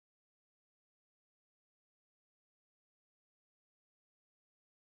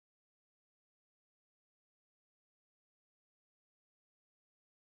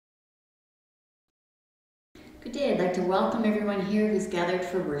Good day. I'd like to welcome everyone here who's gathered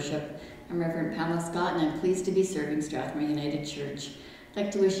for worship. I'm Reverend Pamela Scott, and I'm pleased to be serving Strathmore United Church. I'd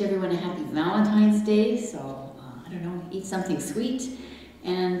like to wish everyone a happy Valentine's Day, so eat something sweet.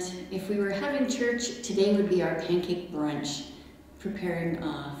 And if we were having church, today would be our pancake brunch, preparing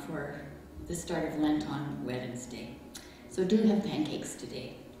for the start of Lent on Wednesday. So do have pancakes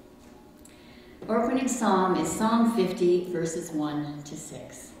today. Our opening psalm is Psalm 50, verses 1 to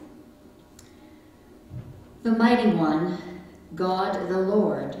 6. The Mighty One, God the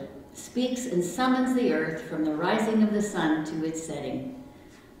Lord, speaks and summons the earth from the rising of the sun to its setting.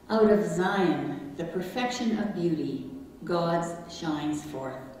 Out of Zion, the perfection of beauty, God shines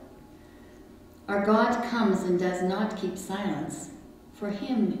forth. Our God comes and does not keep silence.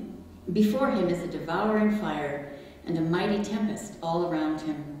 Before him is a devouring fire and a mighty tempest all around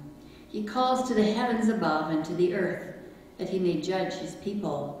him. He calls to the heavens above and to the earth, that he may judge his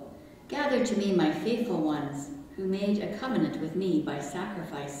people. Gather to me my faithful ones, who made a covenant with me by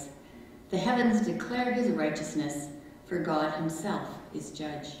sacrifice. The heavens declare his righteousness, for God himself is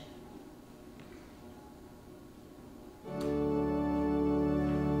judge.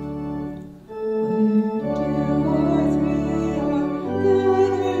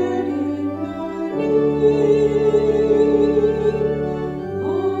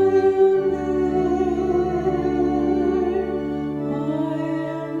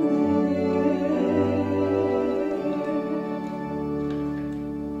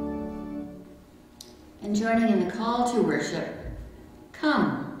 And joining in the call to worship,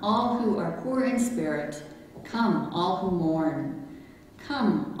 come, all who are poor in spirit, come, all who mourn,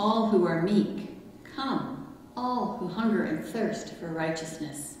 come, all who are meek, come, all who hunger and thirst for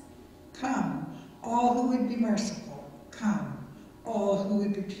righteousness. Come, all who would be merciful, come, all who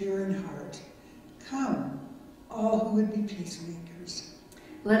would be pure in heart, come, all who would be peacemakers.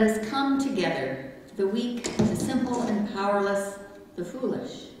 Let us come together, the weak, the simple and powerless, the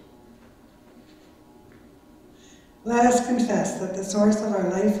foolish. Let us confess that the source of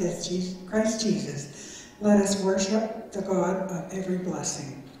our life is Christ Jesus. Let us worship the God of every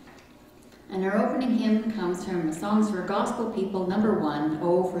blessing. And our opening hymn comes from Songs for Gospel People, number 1,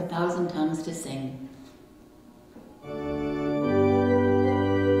 Oh, for 1,000 Tongues to Sing.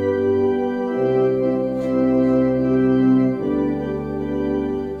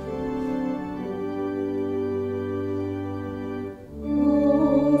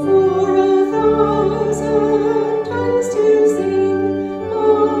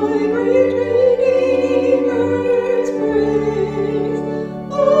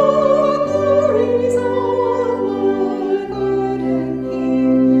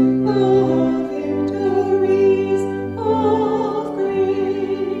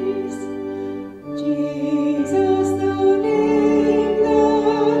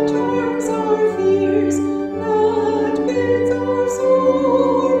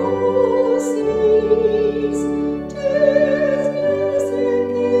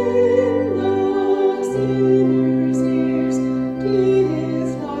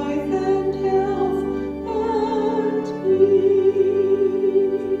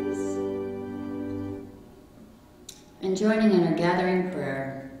 And joining in our gathering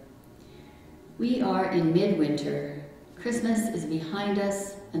prayer, we are in midwinter. Christmas is behind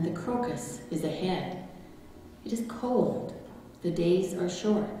us and the crocus is ahead. It is cold. The days are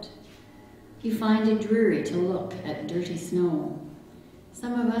short. You find it dreary to look at dirty snow.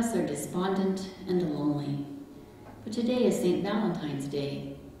 Some of us are despondent and lonely. But today is St. Valentine's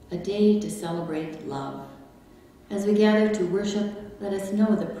Day, a day to celebrate love. As we gather to worship, let us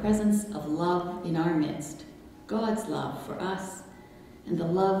know the presence of love in our midst. God's love for us, and the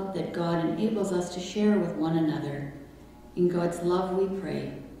love that God enables us to share with one another. In God's love we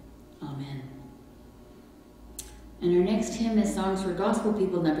pray. Amen. And our next hymn is Songs for Gospel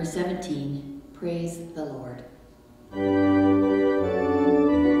People, number 17, Praise the Lord.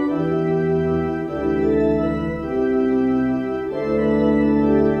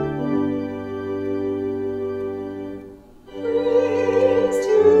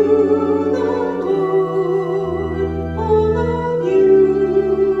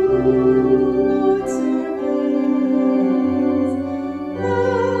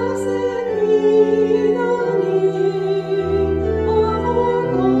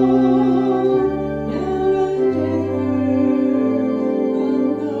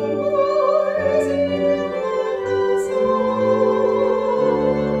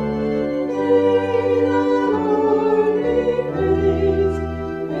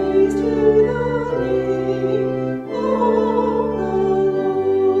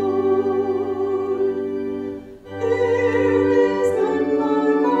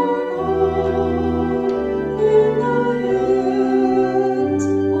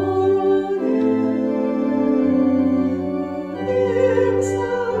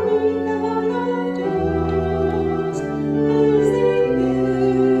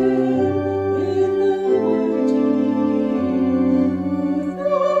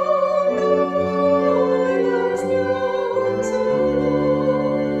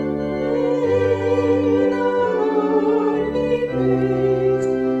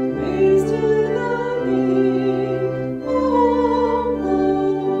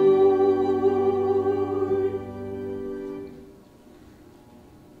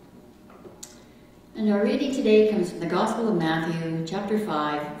 today comes from the Gospel of Matthew, chapter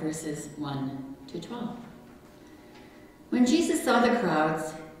 5, verses 1 to 12. When Jesus saw the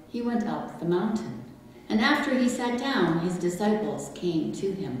crowds, he went up the mountain, and after he sat down, his disciples came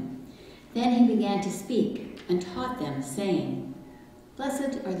to him. Then he began to speak and taught them, saying,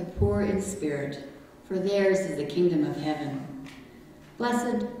 "Blessed are the poor in spirit, for theirs is the kingdom of heaven.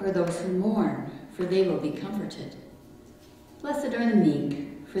 Blessed are those who mourn, for they will be comforted. Blessed are the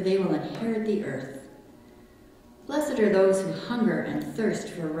meek, for they will inherit the earth. Blessed are those who hunger and thirst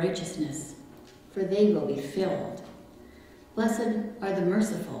for righteousness, for they will be filled. Blessed are the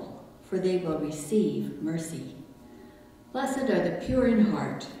merciful, for they will receive mercy. Blessed are the pure in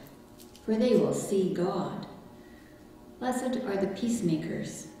heart, for they will see God. Blessed are the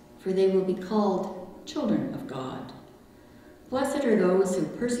peacemakers, for they will be called children of God. Blessed are those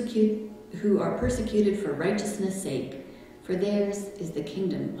who are persecuted for righteousness' sake, for theirs is the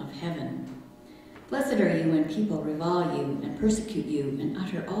kingdom of heaven. Blessed are you when people revile you and persecute you and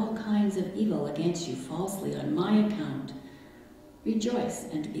utter all kinds of evil against you falsely on my account. Rejoice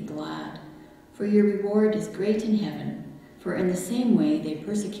and be glad, for your reward is great in heaven, for in the same way they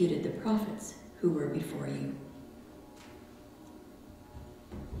persecuted the prophets who were before you."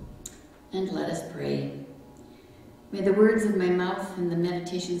 And let us pray. May the words of my mouth and the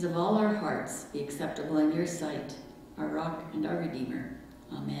meditations of all our hearts be acceptable in your sight, our rock and our Redeemer.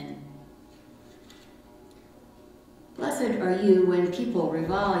 Amen. Blessed are you when people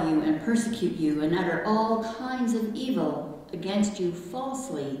revile you and persecute you and utter all kinds of evil against you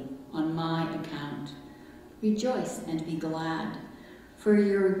falsely on my account. Rejoice and be glad, for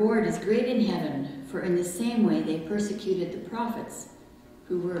your reward is great in heaven, for in the same way they persecuted the prophets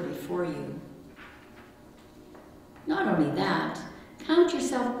who were before you. Not only that, count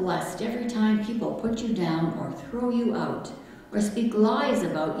yourself blessed every time people put you down or throw you out or speak lies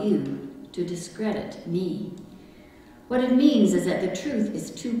about you to discredit me. What it means is that the truth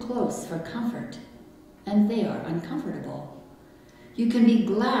is too close for comfort, and they are uncomfortable. You can be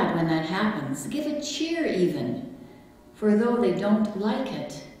glad when that happens. Give a cheer even, for though they don't like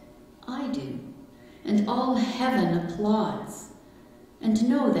it, I do, and all heaven applauds. And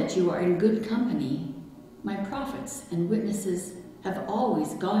know that you are in good company. My prophets and witnesses have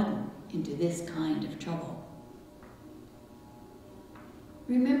always gotten into this kind of trouble.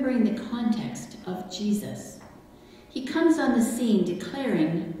 Remembering the context of Jesus, he comes on the scene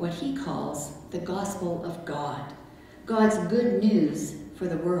declaring what he calls the gospel of God, God's good news for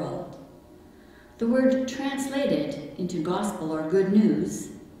the world. The word translated into gospel or good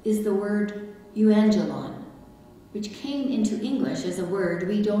news is the word euangelon, which came into English as a word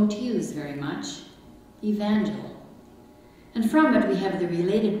we don't use very much, evangel. And from it we have the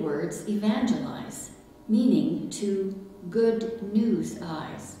related words evangelize, meaning to good news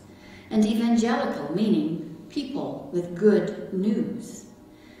eyes, and evangelical, meaning people with good news.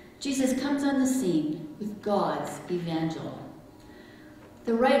 Jesus comes on the scene with God's evangel.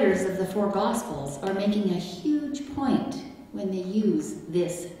 The writers of the four Gospels are making a huge point when they use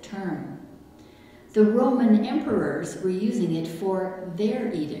this term. The Roman emperors were using it for their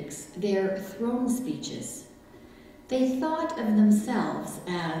edicts, their throne speeches. They thought of themselves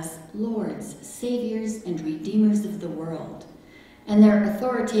as lords, saviors, and redeemers of the world, and their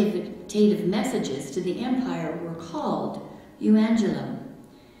authoritative messages to the empire were called euangelum.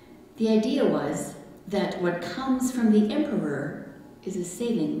 The idea was that what comes from the emperor is a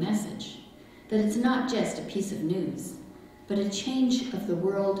saving message, that it's not just a piece of news, but a change of the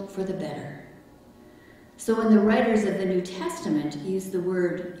world for the better. So when the writers of the New Testament use the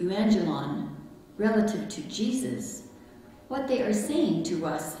word euangelon relative to Jesus, what they are saying to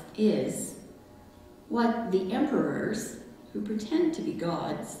us is what the emperors, who pretend to be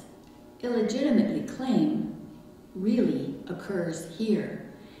gods, illegitimately claim really occurs here.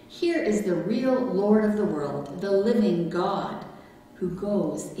 Here is the real Lord of the world, the living God, who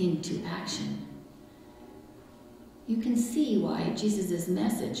goes into action. You can see why Jesus'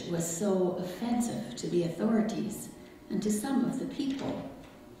 message was so offensive to the authorities and to some of the people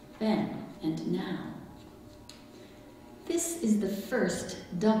then and now. This is the first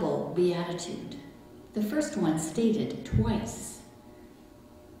double beatitude. The first one stated twice.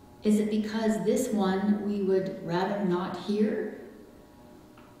 Is it because this one we would rather not hear?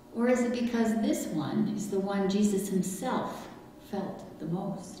 Or is it because this one is the one Jesus himself felt the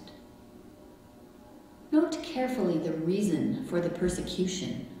most? Note carefully the reason for the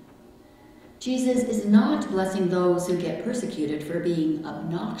persecution. Jesus is not blessing those who get persecuted for being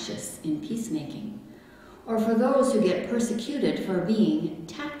obnoxious in peacemaking, or for those who get persecuted for being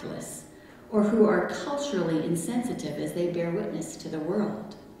tactless, or who are culturally insensitive as they bear witness to the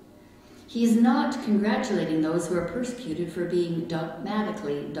world. He is not congratulating those who are persecuted for being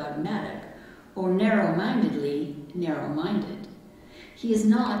dogmatically dogmatic or narrow-mindedly narrow-minded. He is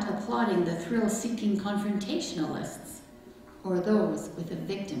not applauding the thrill-seeking confrontationalists or those with a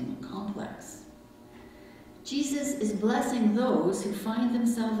victim complex. Jesus is blessing those who find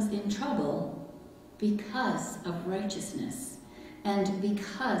themselves in trouble because of righteousness and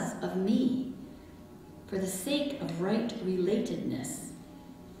because of me, for the sake of right relatedness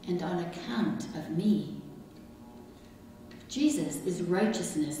and on account of me. Jesus is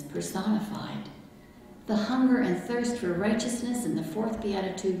righteousness personified. The hunger and thirst for righteousness in the fourth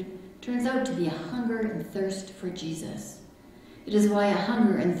beatitude turns out to be a hunger and thirst for Jesus. It is why a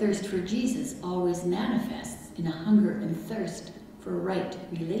hunger and thirst for Jesus always manifests in a hunger and thirst for right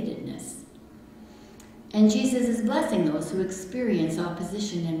relatedness. And Jesus is blessing those who experience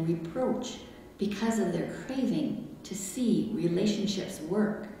opposition and reproach because of their craving to see relationships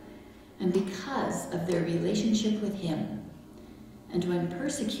work and because of their relationship with him. And when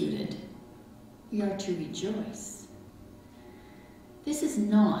persecuted, we are to rejoice. This is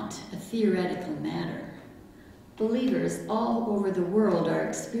not a theoretical matter. Believers all over the world are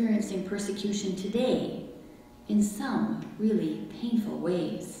experiencing persecution today in some really painful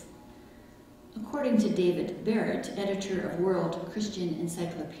ways. According to David Barrett, editor of World Christian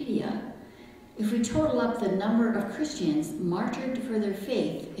Encyclopedia, if we total up the number of Christians martyred for their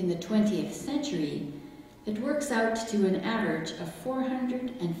faith in the 20th century, it works out to an average of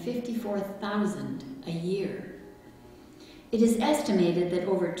 454,000 a year. It is estimated that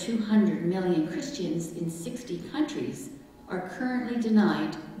over 200 million Christians in 60 countries are currently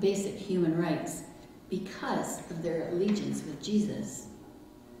denied basic human rights because of their allegiance with Jesus.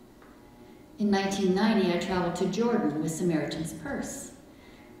 In 1990, I traveled to Jordan with Samaritan's Purse.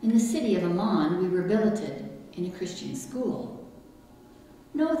 In the city of Amman, we were billeted in a Christian school.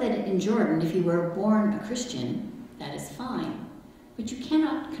 Know that in Jordan, if you were born a Christian, that is fine, but you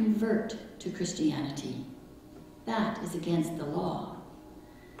cannot convert to Christianity. That is against the law.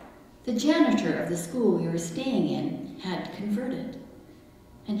 The janitor of the school we were staying in had converted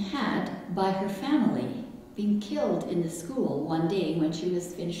and had, by her family, been killed in the school one day when she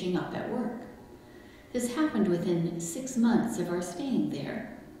was finishing up at work. This happened within 6 months of our staying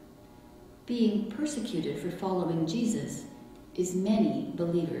there. Being persecuted for following Jesus is many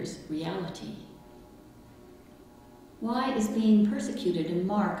believers' reality. Why is being persecuted a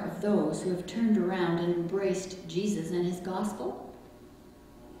mark of those who have turned around and embraced Jesus and his gospel?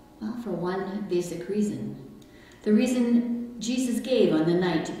 Well, for one basic reason. The reason Jesus gave on the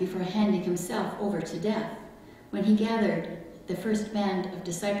night before handing himself over to death, when he gathered the first band of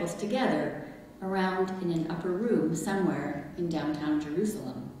disciples together around in an upper room somewhere in downtown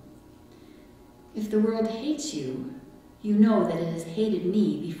Jerusalem. If the world hates you, you know that it has hated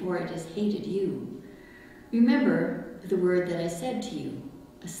me before it has hated you. Remember the word that I said to you,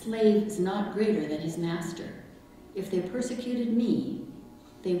 a slave is not greater than his master. If they persecuted me,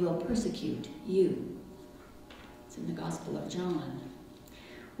 they will persecute you. It's in the Gospel of John.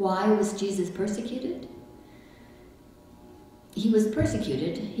 Why was Jesus persecuted? He was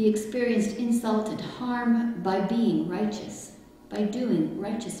persecuted. He experienced insult and harm by being righteous, by doing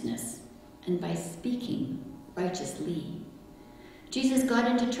righteousness, and by speaking righteously. Jesus got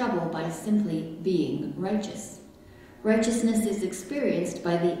into trouble by simply being righteous. Righteousness is experienced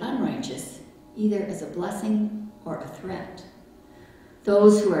by the unrighteous, either as a blessing or a threat.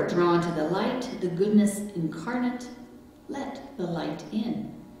 Those who are drawn to the light, the goodness incarnate, let the light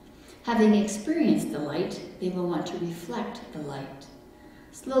in. Having experienced the light, they will want to reflect the light.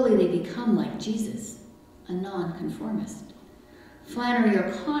 Slowly they become like Jesus, a nonconformist. Flannery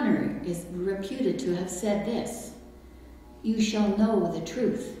O'Connor is reputed to have said this, "You shall know the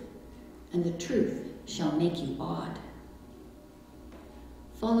truth, and the truth shall make you odd."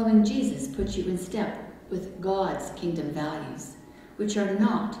 Following Jesus puts you in step with God's kingdom values, which are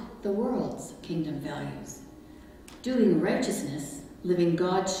not the world's kingdom values. Doing righteousness, living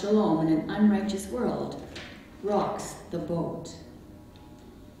God's shalom in an unrighteous world, rocks the boat.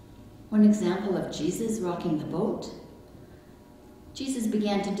 One example of Jesus rocking the boat: Jesus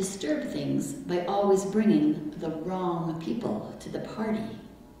began to disturb things by always bringing the wrong people to the party.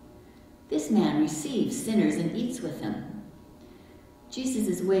 This man receives sinners and eats with them.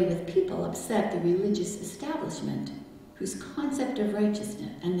 Jesus' way with people upset the religious establishment, whose concept of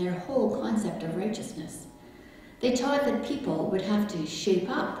righteousness and their whole concept of righteousness. They taught that people would have to shape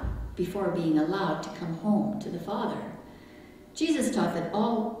up before being allowed to come home to the Father. Jesus taught that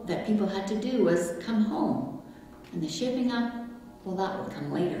all that people had to do was come home, and the shaping up, well, that would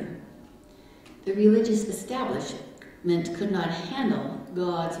come later. The religious could not handle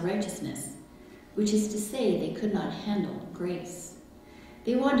God's righteousness, which is to say they could not handle grace.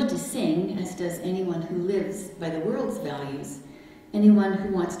 They wanted to sing, as does anyone who lives by the world's values. Anyone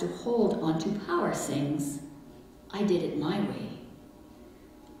who wants to hold on to power sings, I did it my way.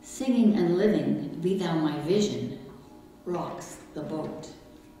 Singing and living, be thou my vision, rocks the boat.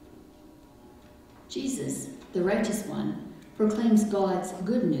 Jesus, the righteous one, proclaims God's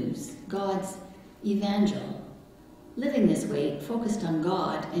good news, God's evangel. Living this way, focused on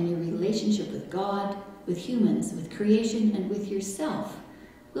God and your relationship with God, with humans, with creation, and with yourself,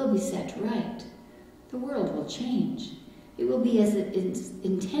 will be set right. The world will change. It will be as it is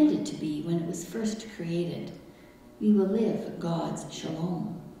intended to be when it was first created. We will live God's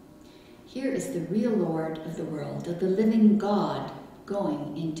shalom. Here is the real Lord of the world, of the living God,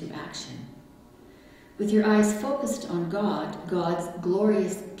 going into action. With your eyes focused on God, God's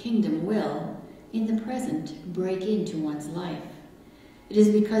glorious kingdom will, in the present, break into one's life. It is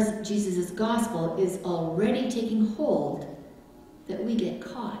because Jesus' gospel is already taking hold that we get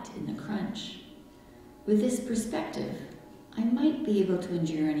caught in the crunch. With this perspective, I might be able to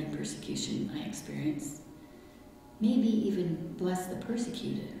endure any persecution I experience. Maybe even bless the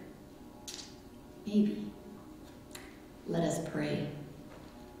persecuted. Maybe. Let us pray.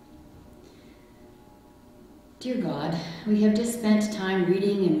 Dear God, we have just spent time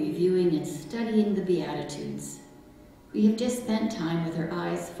reading and reviewing and studying the Beatitudes. We have just spent time with our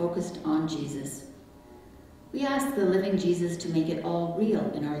eyes focused on Jesus. We ask the living Jesus to make it all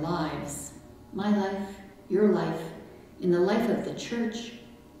real in our lives, my life, your life, in the life of the church,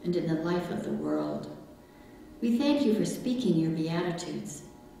 and in the life of the world. We thank you for speaking your Beatitudes,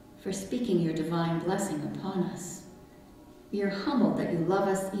 for speaking your divine blessing upon us. We are humbled that you love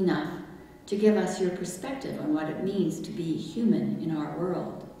us enough to give us your perspective on what it means to be human in our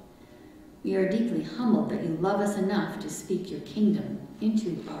world. We are deeply humbled that you love us enough to speak your kingdom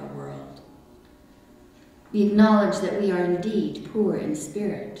into our world. We acknowledge that we are indeed poor in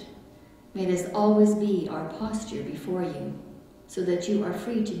spirit. May this always be our posture before you, so that you are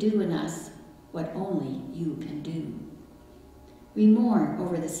free to do in us what only you can do. We mourn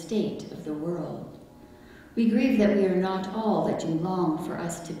over the state of the world. We grieve that we are not all that you long for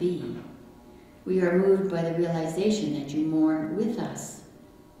us to be. We are moved by the realization that you mourn with us,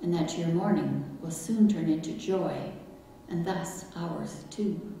 and that your mourning will soon turn into joy, and thus ours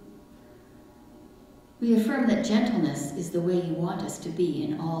too. We affirm that gentleness is the way you want us to be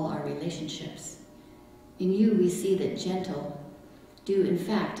in all our relationships. In you we see that gentle do in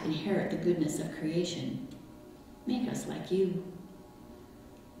fact inherit the goodness of creation. Make us like you.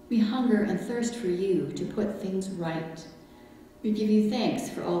 We hunger and thirst for you to put things right. We give you thanks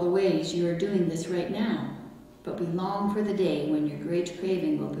for all the ways you are doing this right now, but we long for the day when your great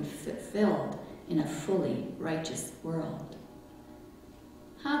craving will be fulfilled in a fully righteous world.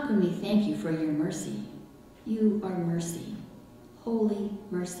 How can we thank you for your mercy? You are mercy, holy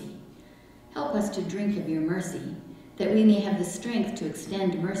mercy. Help us to drink of your mercy, that we may have the strength to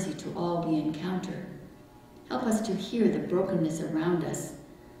extend mercy to all we encounter. Help us to hear the brokenness around us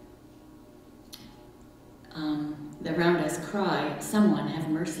cry, someone have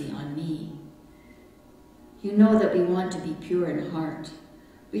mercy on me. You know that we want to be pure in heart.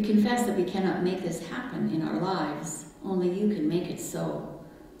 We confess that we cannot make this happen in our lives. Only you can make it so.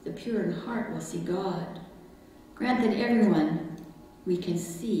 The pure in heart will see God. Grant that everyone we can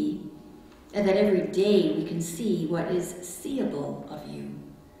see, and that every day we can see what is seeable of you,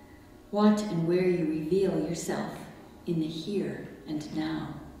 what and where you reveal yourself in the here and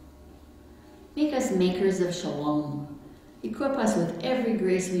now. Make us makers of shalom. Equip us with every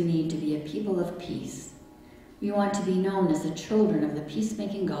grace we need to be a people of peace. We want to be known as the children of the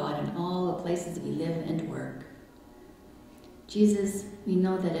peacemaking God in all the places we live and work. Jesus, we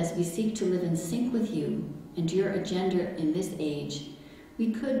know that as we seek to live in sync with you and your agenda in this age,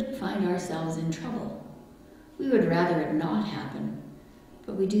 we could find ourselves in trouble. We would rather it not happen,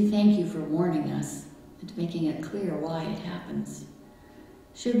 but we do thank you for warning us and making it clear why it happens.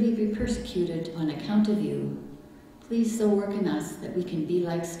 Should we be persecuted on account of you, please so work in us that we can be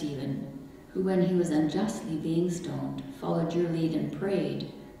like Stephen, who when he was unjustly being stoned, followed your lead and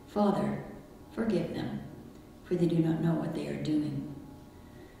prayed, Father, forgive them, for they do not know what they are doing.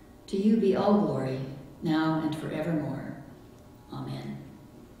 To you be all glory, now and forevermore. Amen.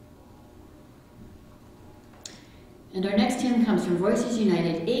 And our next hymn comes from Voices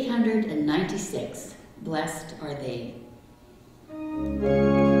United 896, Blessed Are They.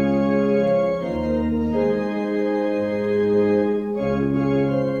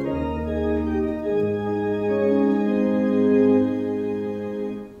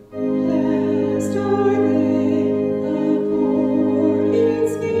 Blessed are they,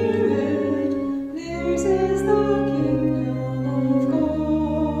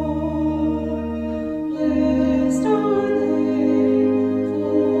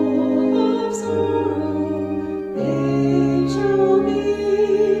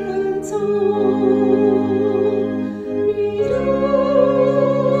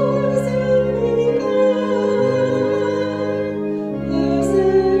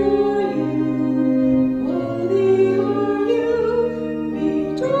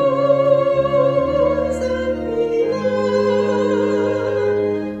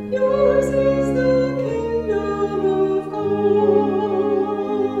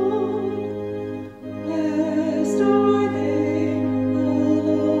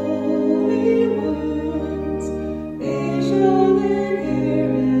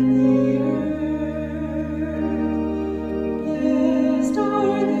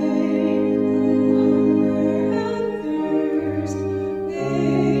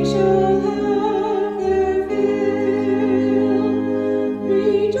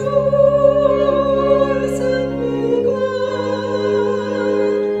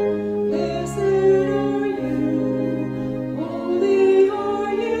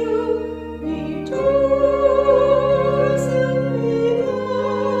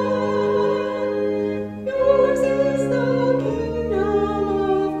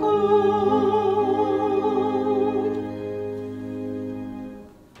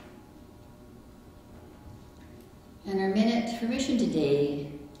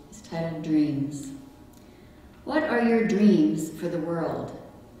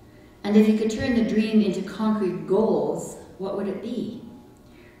 And if you could turn the dream into concrete goals, what would it be?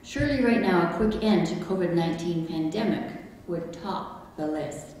 Surely right now a quick end to COVID-19 pandemic would top the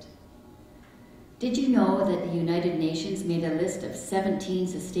list. Did you know that the United Nations made a list of 17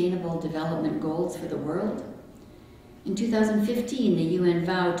 Sustainable Development Goals for the world? In 2015, the UN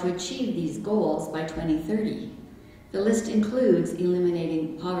vowed to achieve these goals by 2030. The list includes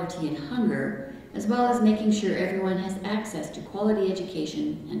eliminating poverty and hunger, as well as making sure everyone has access to quality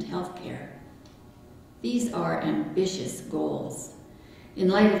education and health care. These are ambitious goals. In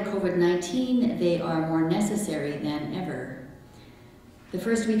light of COVID-19, they are more necessary than ever. The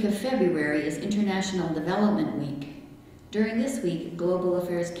first week of February is International Development Week. During this week, Global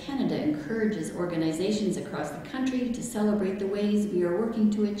Affairs Canada encourages organizations across the country to celebrate the ways we are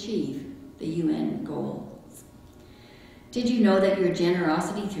working to achieve the UN goals. Did you know that your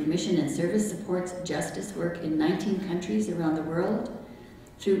generosity through mission and service supports justice work in 19 countries around the world?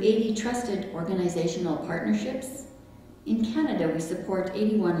 Through 80 trusted organizational partnerships? In Canada, we support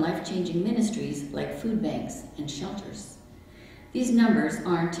 81 life-changing ministries like food banks and shelters. These numbers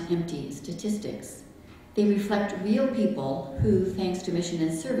aren't empty statistics. They reflect real people who, thanks to mission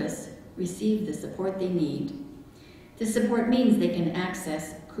and service, receive the support they need. This support means they can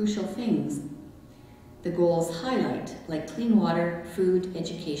access crucial things the goals highlight, like clean water, food,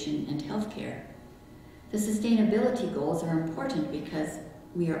 education, and healthcare. The sustainability goals are important because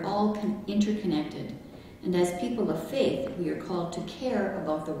we are all interconnected, and as people of faith, we are called to care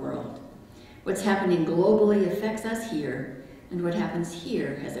about the world. What's happening globally affects us here, and what happens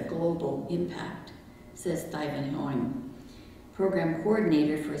here has a global impact, says Thyvan Hoing, Program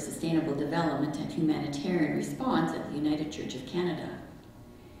Coordinator for Sustainable Development and Humanitarian Response at the United Church of Canada.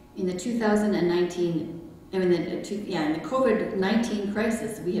 In the COVID-19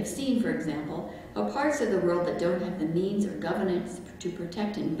 crisis, we have seen, for example, how parts of the world that don't have the means or governance to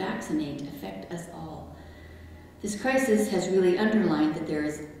protect and vaccinate affect us all. This crisis has really underlined that there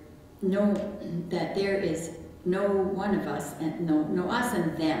is no one of us and no us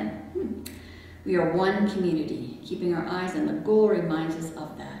and them. We are one community. Keeping our eyes on the goal reminds us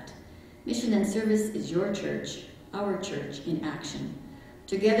of that. Mission and service is your church, our church in action.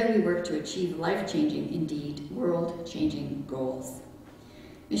 Together we work to achieve life-changing, indeed, world-changing goals.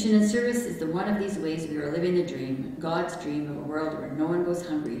 Mission and service is the one of these ways we are living the dream, God's dream of a world where no one goes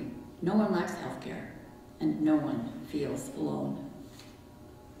hungry, no one lacks health care, and no one feels alone.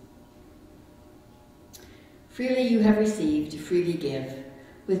 Freely you have received, freely give.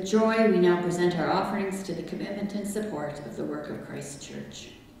 With joy, we now present our offerings to the commitment and support of the work of Christ's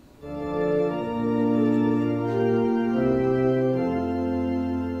Church.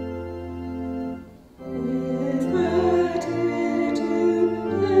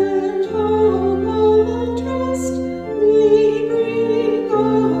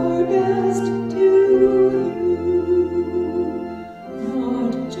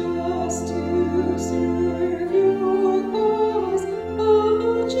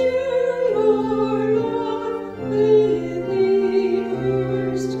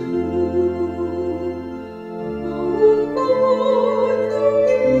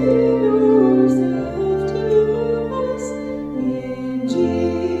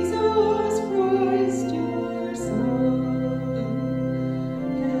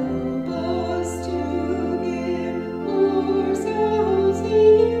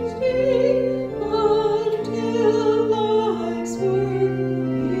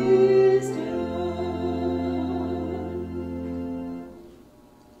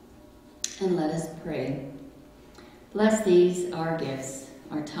 And let us pray. Bless these, our gifts,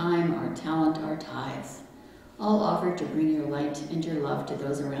 our time, our talent, our tithes, all offered to bring your light and your love to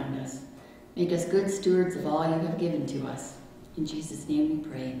those around us. Make us good stewards of all you have given to us. In Jesus' name we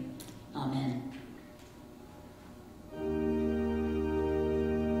pray. Amen.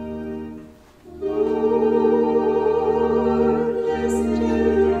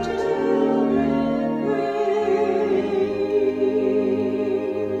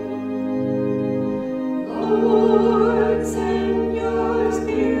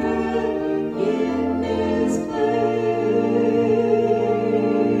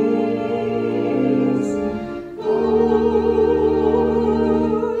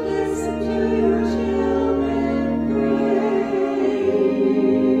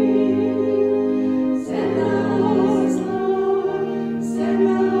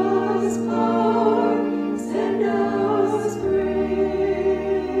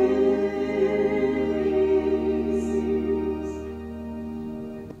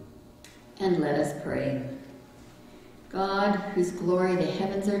 And let us pray. God, whose glory the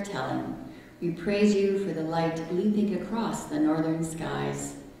heavens are telling, we praise you for the light leaping across the northern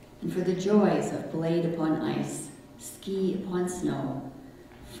skies and for the joys of blade upon ice, ski upon snow,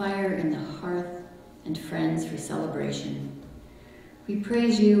 fire in the hearth, and friends for celebration. We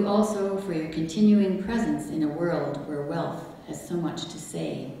praise you also for your continuing presence in a world where wealth has so much to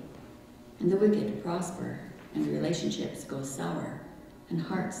say, and the wicked prosper, and relationships go sour, and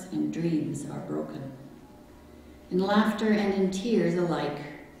hearts and dreams are broken. In laughter and in tears alike,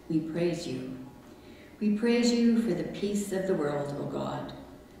 we praise you. We praise you for the peace of the world, O God.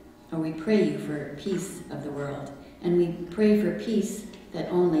 Or we pray you for peace of the world, and we pray for peace that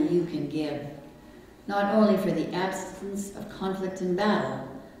only you can give. Not only for the absence of conflict and battle,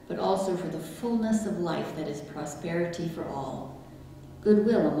 but also for the fullness of life that is prosperity for all,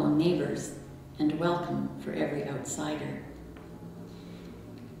 goodwill among neighbors, and welcome for every outsider.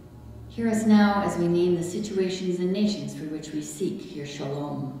 Hear us now as we name the situations and nations for which we seek your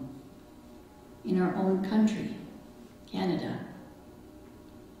shalom. In our own country, Canada.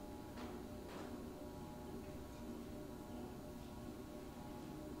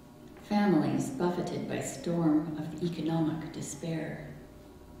 Families buffeted by storm of economic despair.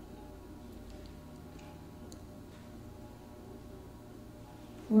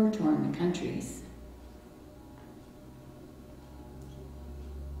 War-torn countries.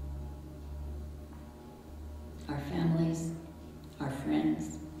 Our families, our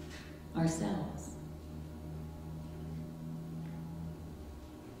friends, ourselves.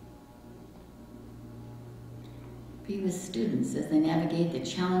 Be with students as they navigate the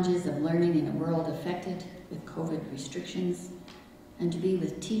challenges of learning in a world affected with COVID restrictions, and to be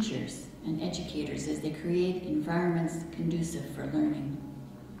with teachers and educators as they create environments conducive for learning.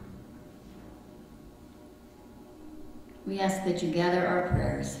 We ask that you gather our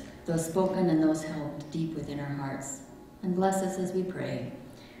prayers, those spoken and those held deep within our hearts, and bless us as we pray.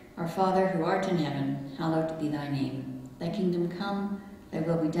 Our Father, who art in heaven, hallowed be thy name. Thy kingdom come, thy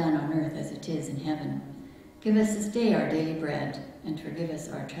will be done on earth as it is in heaven. Give us this day our daily bread, and forgive us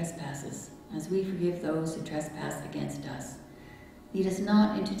our trespasses, as we forgive those who trespass against us. Lead us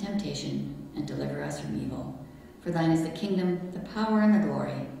not into temptation, and deliver us from evil. For thine is the kingdom, the power, and the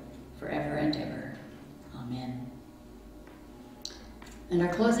glory, forever and ever. Amen. And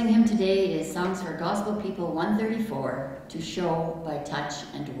our closing hymn today is Songs for Gospel People 134, To Show by Touch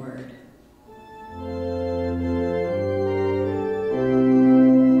and Word.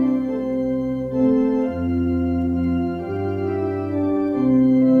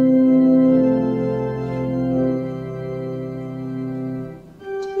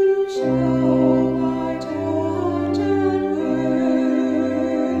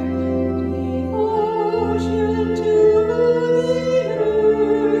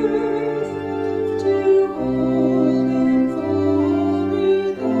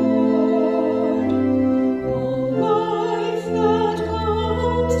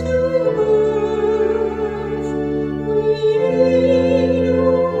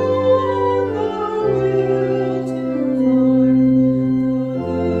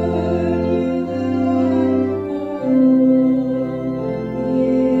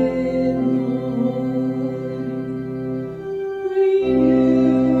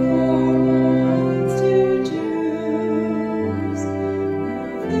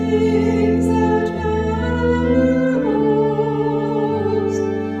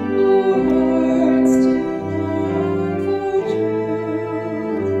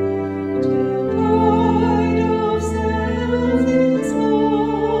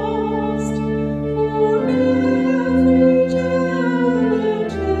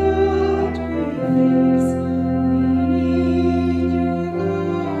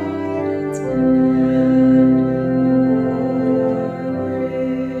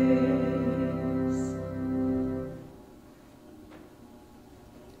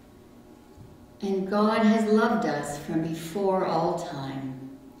 And God has loved us from before all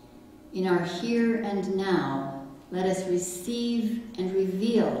time. In our here and now, let us receive and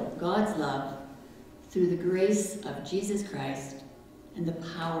reveal God's love through the grace of Jesus Christ and the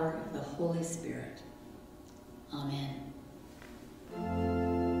power of the Holy Spirit. Amen. Oh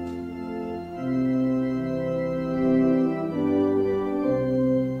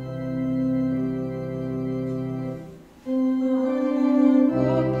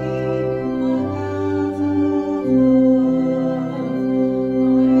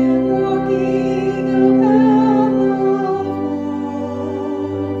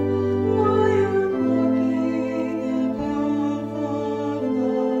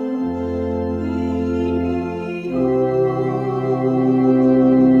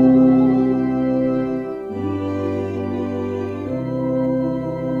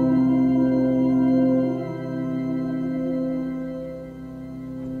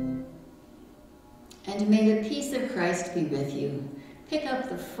Christ be with you. Pick up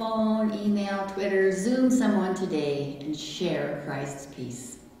the phone, email, Twitter, Zoom someone today, and share Christ's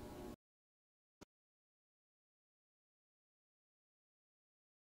peace.